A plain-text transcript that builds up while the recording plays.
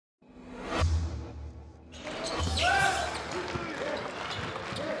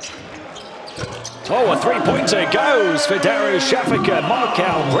Oh, a three-pointer goes for Darussafaka.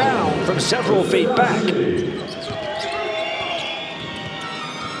 Markel Brown from several feet back.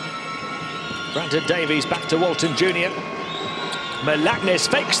 Brandon Davies back to Walton Jr. Malagnis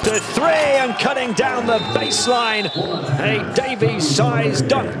fakes to three and cutting down the baseline. A Davies-sized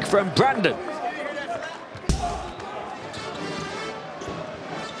dunk from Brandon.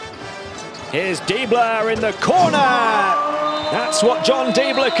 Here's Diebler in the corner. That's what John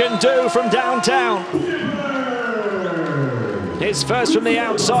Diebler can do from downtown. His first from the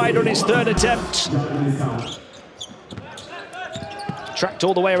outside on his third attempt. Tracked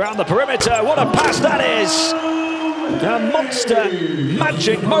all the way around the perimeter. What a pass that is! A monster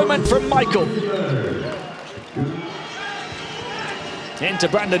magic moment from Michael. Into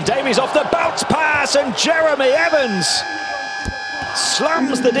Brandon Davies off the bounce pass, and Jeremy Evans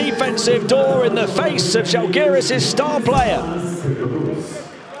slams the defensive door in the face of Zalgiris' star player.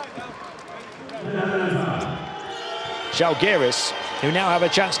 Zalgiris, who now have a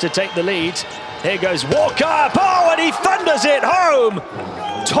chance to take the lead. Here goes Walker. Oh, and he thunders it home.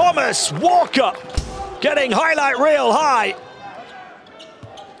 Thomas Walker getting highlight reel high.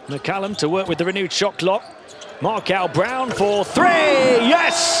 McCallum to work with the renewed shot clock. Markel Brown for three.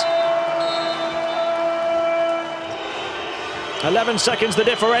 Yes! 11 seconds the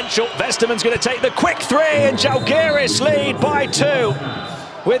differential. Vesterman's going to take the quick three, and Zalgiris lead by 2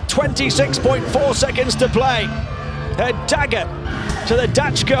 with 26.4 seconds to play. A dagger to the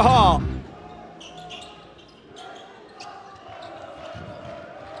Dachka heart.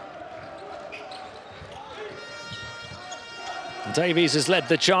 Davies has led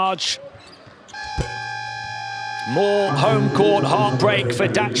the charge. More home court heartbreak for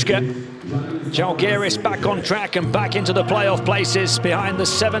Dachka. Zalgiris back on track and back into the playoff places behind the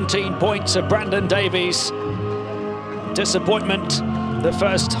 17 points of Brandon Davies. Disappointment, the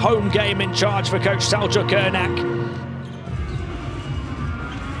first home game in charge for coach Seljuk Ernak.